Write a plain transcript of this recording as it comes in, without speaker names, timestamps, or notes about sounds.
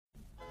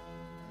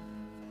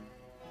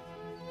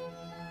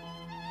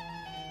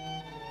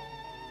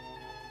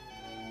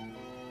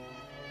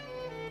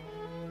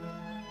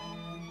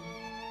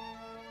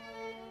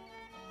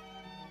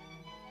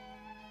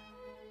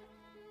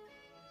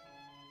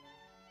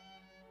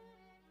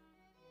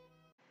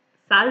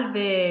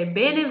Salve,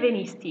 bene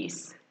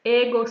venistis.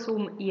 Ego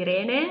sum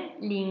Irene,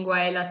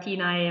 linguae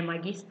latinae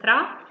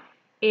magistra,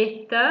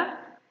 et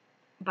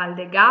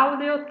valde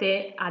gaudeo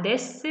te ad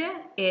esse,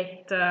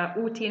 et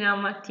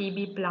utinam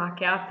tibi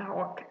placeat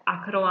hoc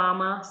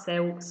acroama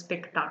seu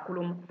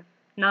spectaculum.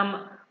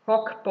 Nam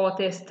hoc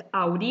potest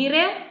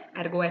audire,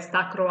 ergo est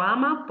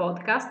acroama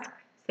podcast,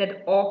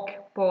 sed hoc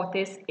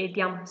potest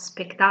etiam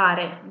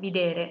spectare,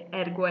 videre,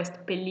 ergo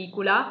est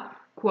pellicula,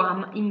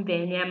 quam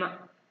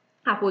inveniem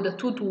apud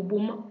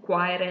tutubum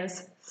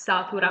quaerens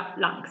satura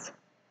lanx.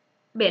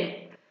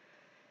 Bene,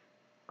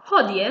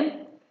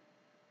 hodie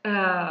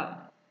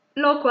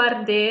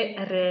loquar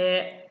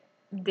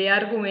de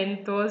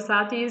argumento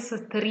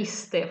satis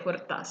triste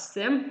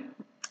fortasse,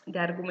 de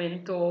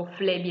argumento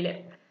flebile,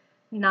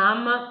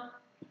 nam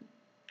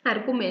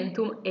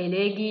argumentum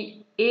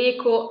elegi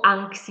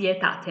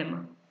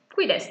eco-anxietatem.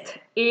 Quid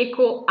est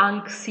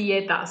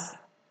eco-anxietas?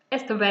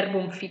 Est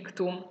verbum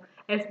fictum,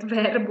 est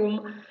verbum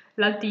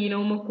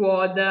latinum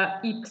quod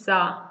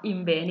ipsa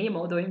inveni,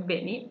 modo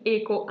inveni,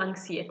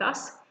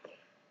 eco-anxietas.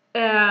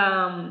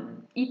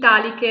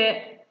 Italice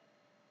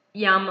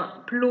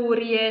iam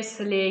pluries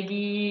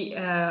legi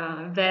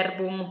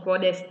verbum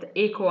quod est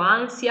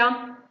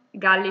eco-ansia,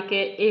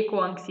 Gallice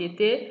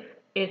eco-anxiete,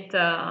 et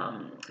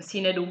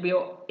sine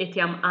dubio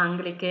etiam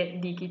Anglice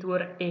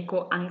dicitur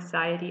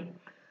eco-anxiety.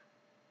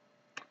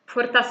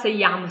 Fortasse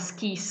iam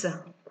scis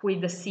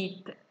quid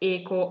sit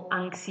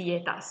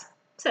eco-anxietas,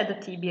 sed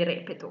tibi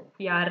repeto,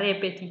 quia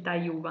repetita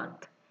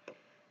iuvant.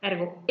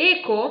 Ergo,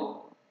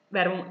 eco,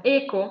 verbum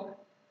eco,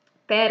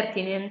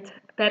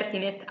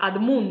 pertinet ad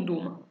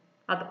mundum,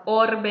 ad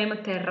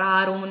orbem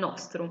terrarum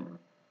nostrum,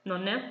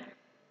 nonne?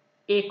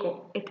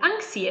 Eco, et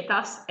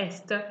anxietas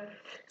est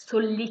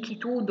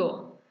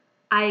sollicitudo,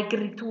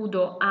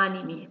 aegritudo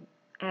animi.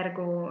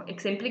 Ergo,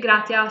 exempli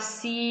gratia,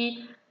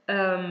 si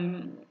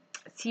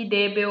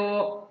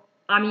debeo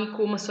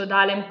amicum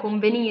sodalem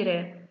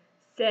convenire,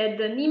 sed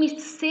nimis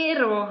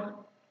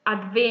sero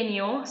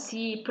advenio,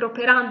 si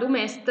properandum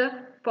est,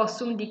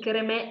 possum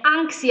dicere me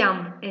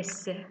anxiam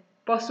esse,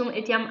 possum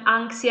etiam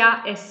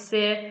anxia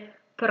esse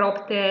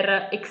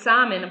propter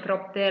examen,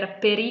 propter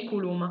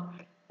periculum,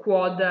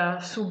 quod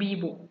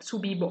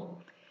subibo.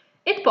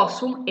 Et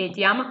possum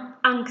etiam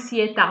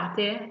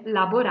anxietate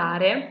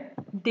laborare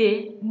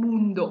de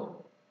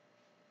mundo.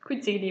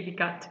 Quid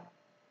significat?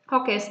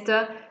 Hoc est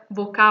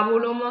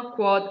vocabulum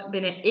quod,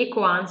 bene,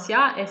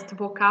 eco-ansia est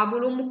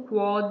vocabulum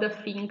quod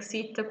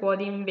finxit,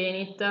 quod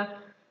invenit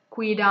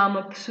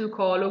quidam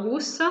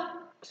psychologus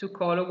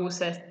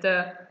est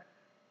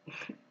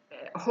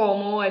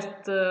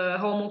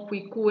homo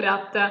qui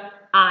curat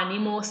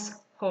animos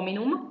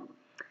hominum,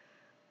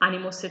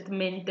 animos et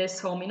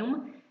mentes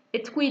hominum,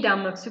 et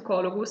quidam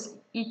psychologus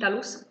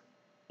Italus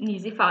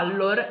nisi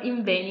fallor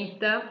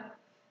invenit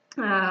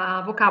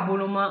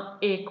vocabulum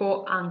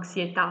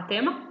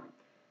eco-anxietatem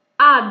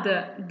ad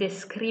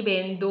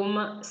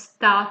describendum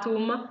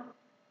statum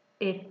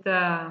et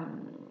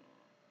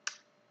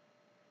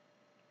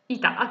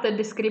ad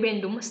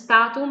describendum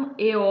statum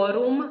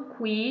eorum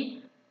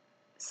qui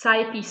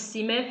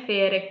saepissime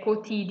fere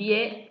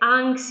quotidie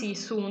anxi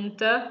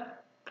sunt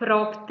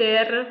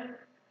propter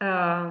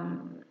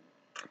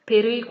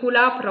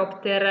pericula,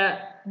 propter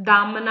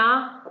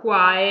damna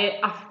quae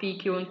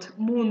afficiunt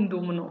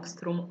mundum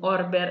nostrum,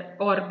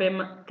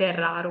 orbem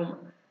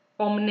terrarum.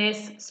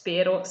 Omnes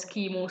spero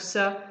scimus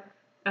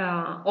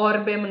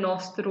orbem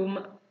nostrum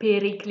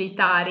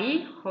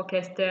periclitari, hoc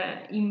est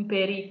in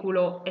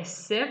periculo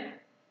esse,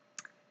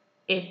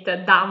 et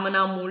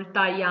damna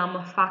multa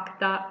iam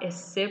facta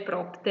esse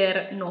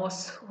propter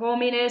nos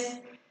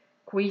homines,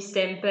 qui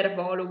semper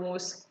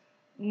volumus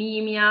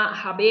nimia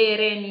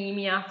habere,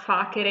 nimia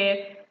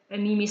facere,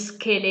 nimis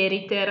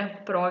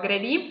celeriter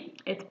progredi,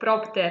 et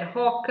propter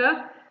hoc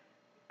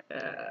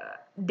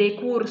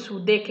decursu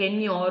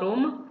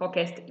deceniorum, hoc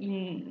est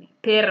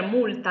per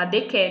multa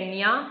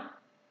decennia,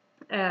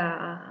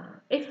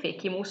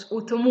 effecimus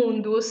ut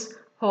mundus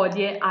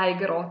hodie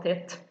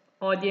aegrotet.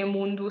 Hodie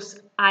mundus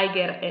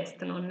aeger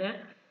est, nonne?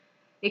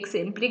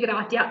 Exempli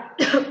gratia,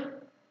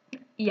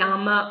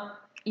 iam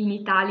in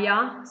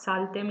Italia,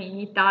 saltem in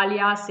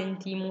Italia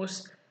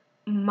sentimus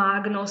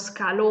magnos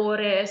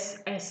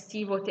calores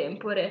estivo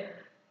tempore,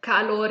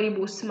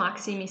 caloribus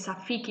maximis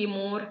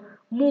afficimur,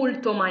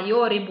 multo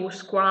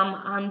maioribus quam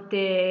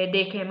ante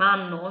decem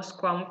annos,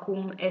 quam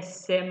cum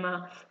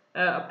essem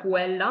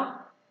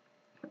puella.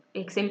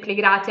 Exempli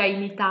gratia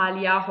in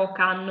Italia hoc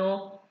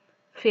anno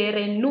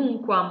fere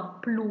nunquam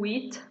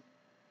pluit,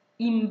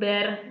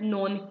 imber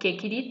non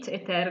cecidit,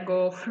 et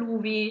ergo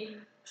fluvi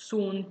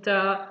sunt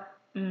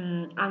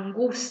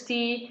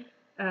angusti,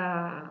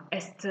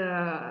 est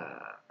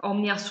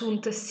omnia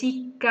sunt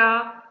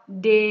sicca,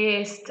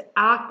 est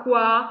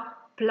aqua,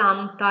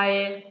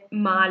 plantae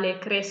male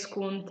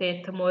crescunt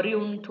et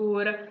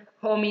moriuntur,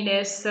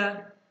 homines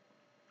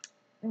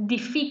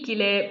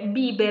difficile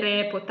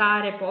bibere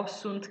potare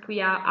possunt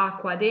quia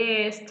aqua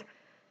deest,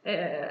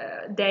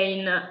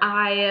 dein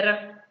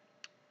aer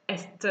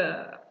est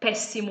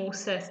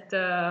pessimus, est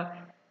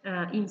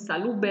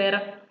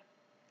insaluber,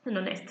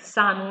 non est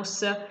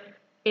sanus,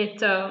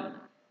 et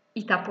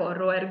ita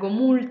porro, ergo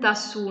multa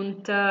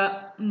sunt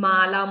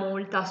mala,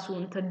 multa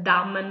sunt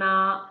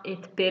damna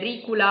et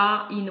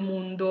pericula in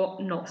mundo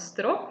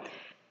nostro,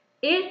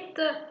 et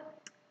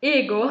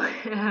ego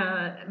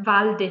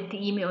valde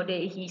timeo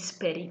deis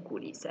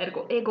periculis,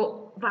 ergo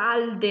ego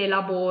valde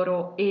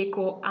laboro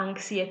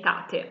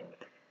eco-anxietate,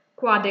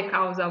 quade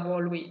causa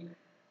volui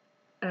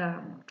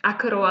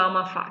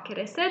acroama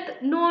facere, sed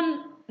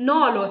non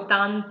nolo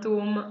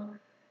tantum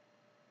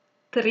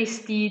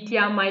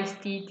tristitia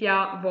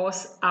maestitia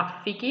vos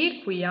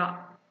affici,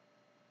 quia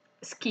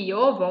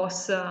scio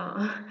vos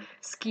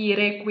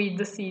scire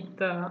quid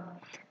sint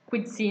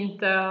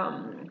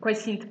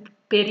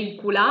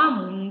pericula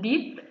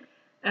mundi,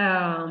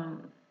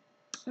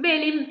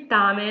 velim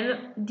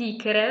tamen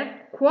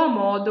dicere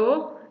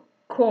quomodo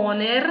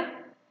coner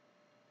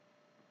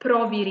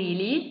pro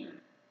virili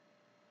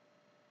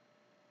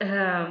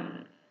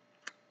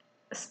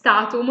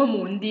statum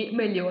mundi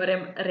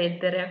meliorem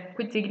reddere.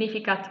 Quid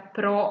significat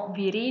pro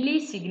virili?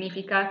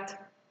 Significat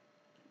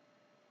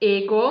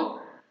ego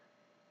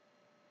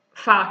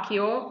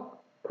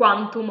facio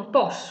quantum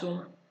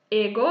possum.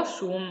 Ego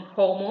sum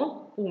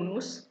homo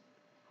unus,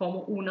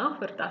 homo una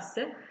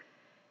fortasse,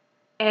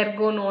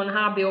 ergo non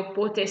habeo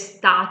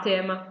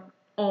potestatem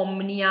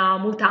omnia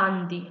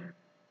mutandi.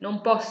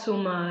 Non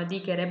possum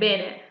dicere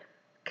bene,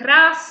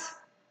 cras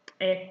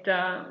et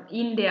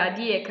inde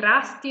adie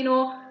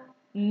crastino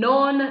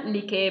non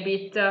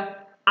licebit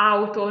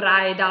auto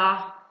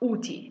raeda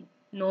uti,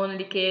 non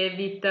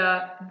licebit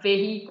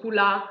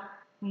vehicula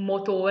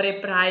motore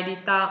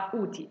praedita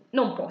uti.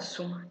 Non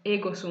possum,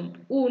 ego sum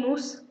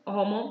unus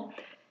homo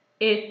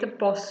et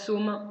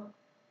possum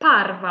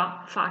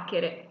parva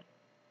facere,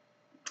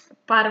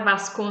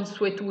 parvas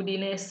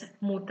consuetudines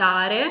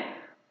mutare,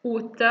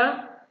 ut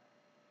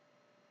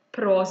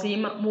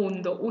prosim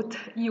mundo, ut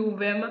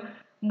iuvem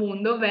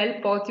mundo vel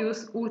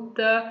potius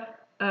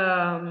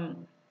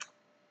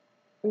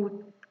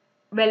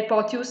vel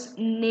potius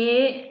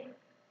ne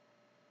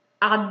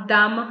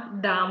addam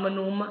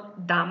damnum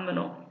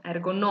damno,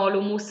 ergo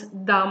nolumus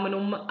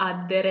damnum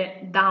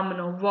addere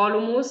damno,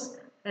 volumus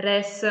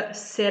res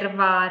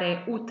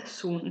servare ut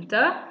sunt,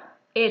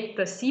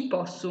 et si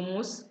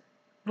possumus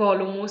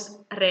volumus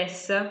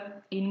res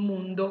in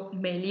mundo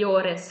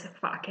meliores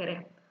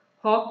facere.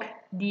 Hoc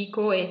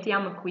dico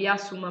etiam quia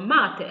sum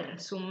mater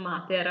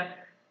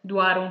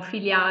duarum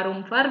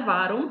filiarum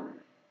parvarum,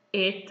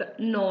 et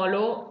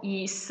nolo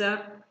is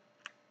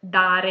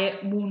dare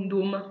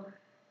mundum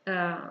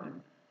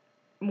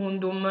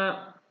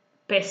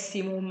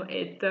pessimum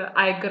et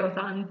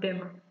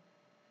aegrotantem.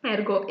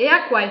 Ergo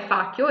ea quae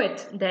facio,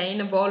 et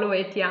dein volo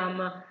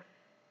etiam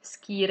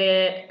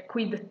scire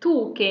quid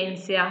tu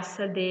censeas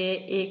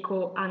de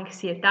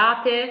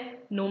eco-anxietate,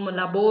 num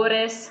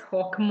labores,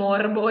 hoc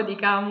morbo,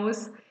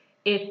 dicamus,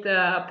 et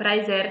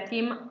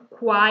praesertim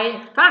quae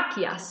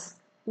facias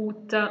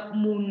ut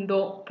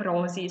mundo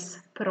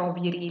prosis pro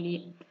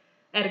virili.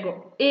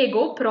 Ergo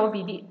ego pro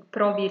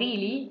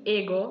virili,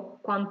 ego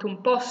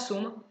quantum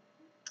possum,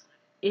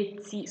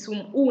 et si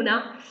sum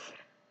una,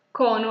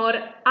 conor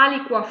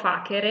aliqua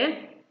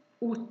facere,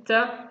 ut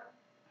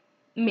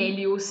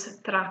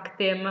melius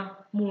tractem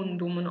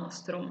mundum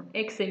nostrum.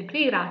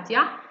 Exempli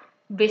gratia,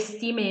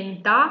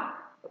 vestimenta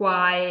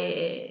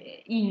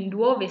quae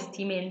induo,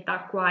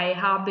 vestimenta quae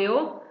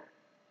habeo,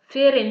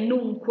 fere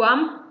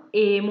nunquam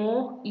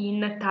emo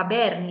in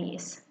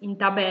tabernis. In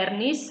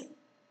tabernis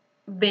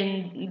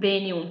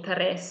veniunt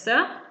res,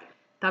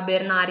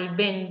 tabernari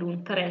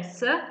vendunt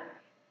res,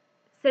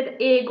 sed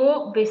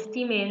ego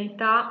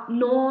vestimenta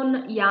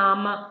non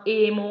iam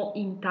emo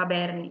in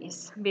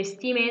tabernis.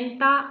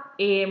 Vestimenta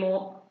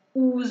emo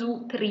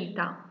usu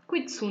trita.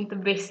 Quid sunt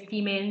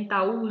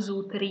vestimenta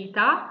usu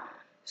trita?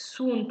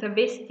 Sunt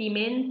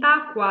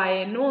vestimenta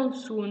quae non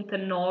sunt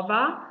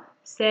nova,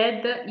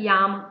 sed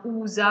iam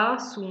usa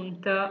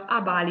sunt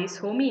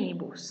abalis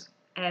hominibus.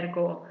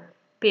 Ergo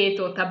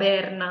peto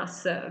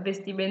tabernas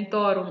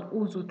vestimentorum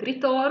usu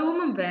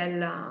tritorum,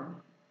 vel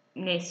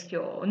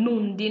nescio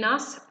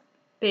nundinas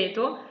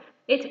peto,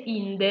 et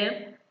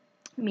inde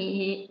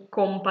mihi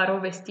comparo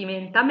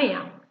vestimenta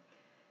mea,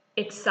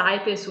 et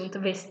saepe sunt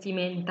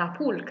vestimenta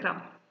pulcra,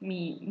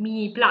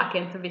 mihi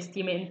placent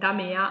vestimenta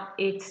mea,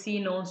 et si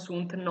non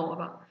sunt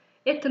nova.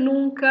 Et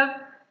nunc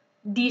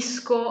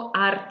disco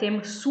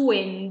artem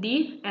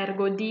suendi,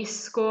 ergo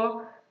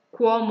disco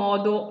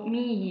quomodo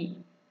mihi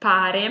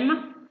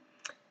parem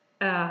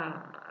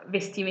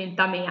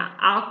vestimenta mea,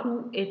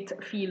 acu et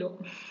filo.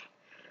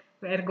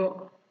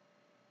 Ergo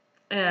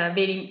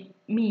veri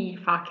mi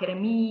facere,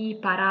 mi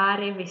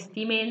parare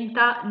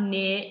vestimenta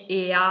ne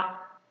ea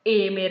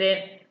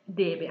emere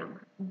debeam.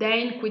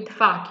 Dein quid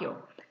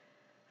facio?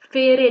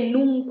 Fere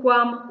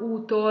nunquam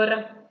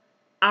utor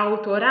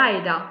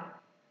autoraeda,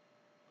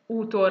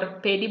 utor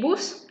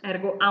pedibus,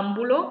 ergo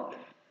ambulo,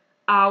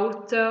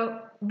 aut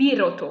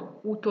biroto,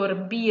 utor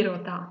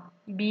birota.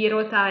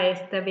 Birota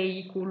est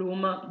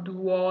vehiculum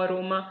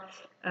duorum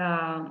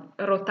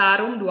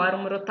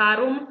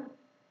rotarum,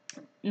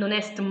 non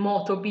est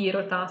moto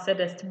birota, sed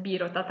est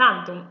birota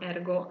tantum,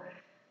 ergo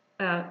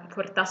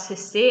fortasse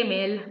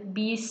semel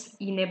bis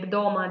in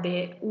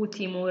hebdomade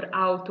utimur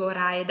auto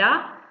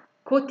raeda,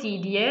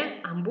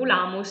 quotidie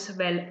ambulamus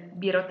vel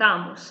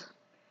birotamus.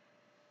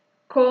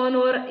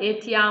 Conor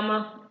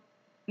etiam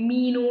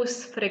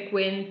minus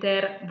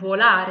frequenter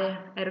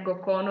volare, ergo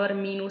conor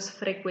minus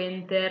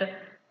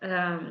frequenter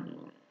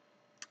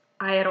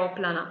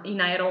in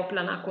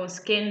aeroplana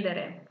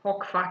conscendere,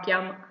 hoc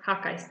faciam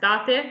hac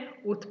aestate,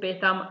 ut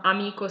petam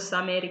amicos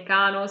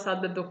americanos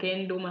ad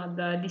docendum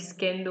ad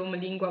discendum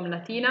linguam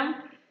latinam,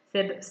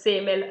 sed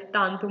semel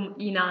tantum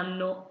in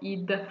anno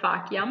id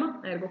faciam,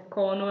 ergo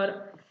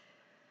conor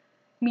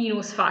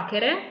minus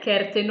facere,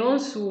 certe non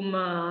sum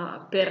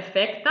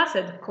perfecta,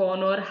 sed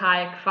conor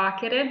haec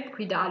facere,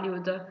 quid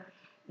aliud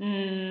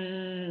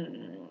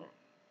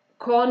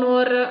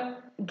conor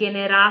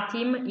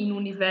generatim in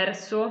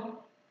universo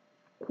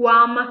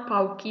quam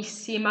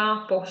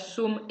paucissima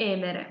possum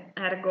emere,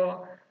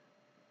 ergo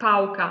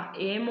pauca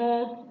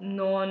emo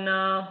non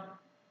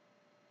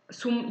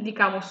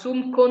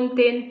sum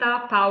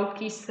contenta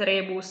paucis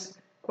rebus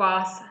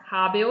quas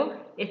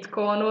habeo, et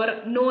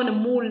conor non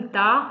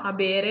multa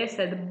habere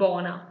sed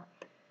bona.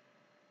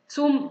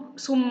 Sum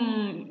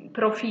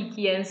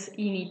proficiens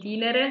in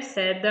itinere,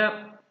 sed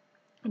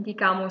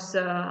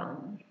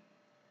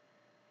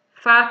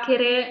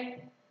facere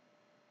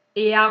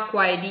ea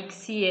quae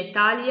dixi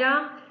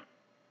Italia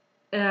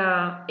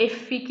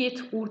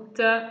efficit ut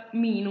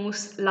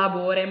minus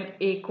laborem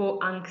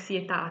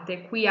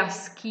eco-anxietate, quia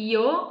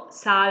scio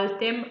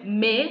saltem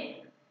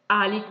me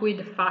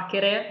aliquid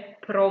facere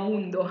pro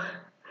mundo.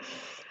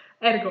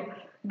 Ergo,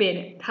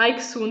 bene,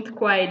 haec sunt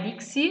quae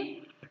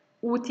dixi,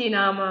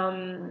 utinam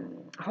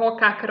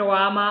hoc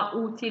acroama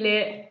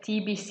utile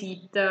tibi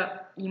sit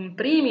in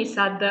primis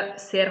ad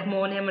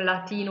sermonem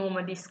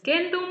latinum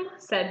discendum,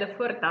 sed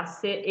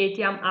fortasse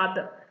etiam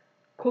ad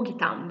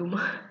cogitandum.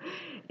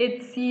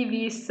 Et si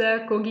vis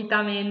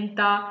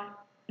cogitamenta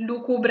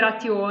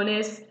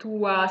lucubrationes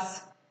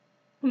tuas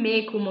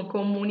mecum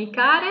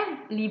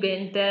communicare,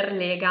 libenter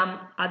legam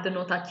ad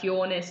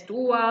notationes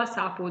tuas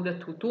apud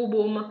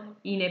tutubum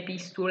in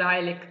epistula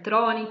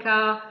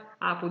electronica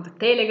apud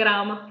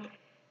telegram,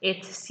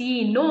 et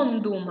si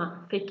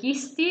nondum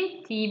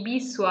fecisti tibi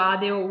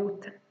suadeo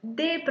ut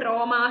de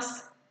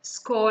promas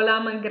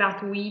scholam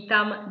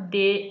gratuitam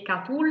de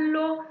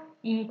Catullo,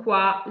 in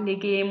qua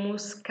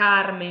legemus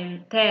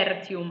carmen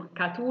tertium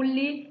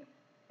Catulli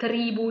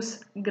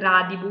tribus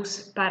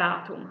gradibus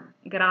paratum,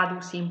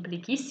 gradu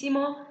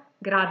simplicissimo,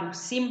 gradu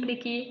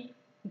simplici,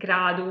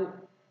 gradu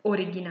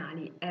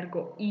originali,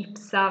 ergo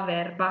ipsa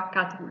verba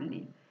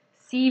Catulli.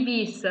 Si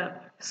vis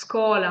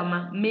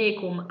scholam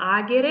mecum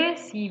agere,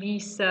 si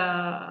vis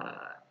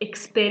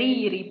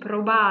experiri,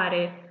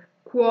 probare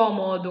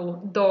quomodo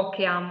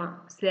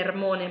doceam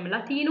sermonem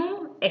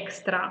latinum,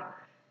 extra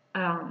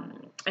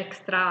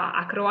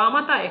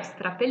acroamata,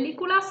 extra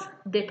pelliculas,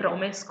 de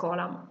prome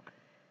scholam.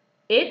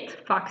 Et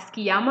fac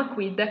sciam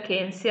quid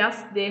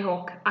censias de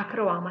hoc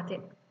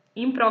acroamate.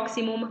 In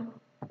proximum.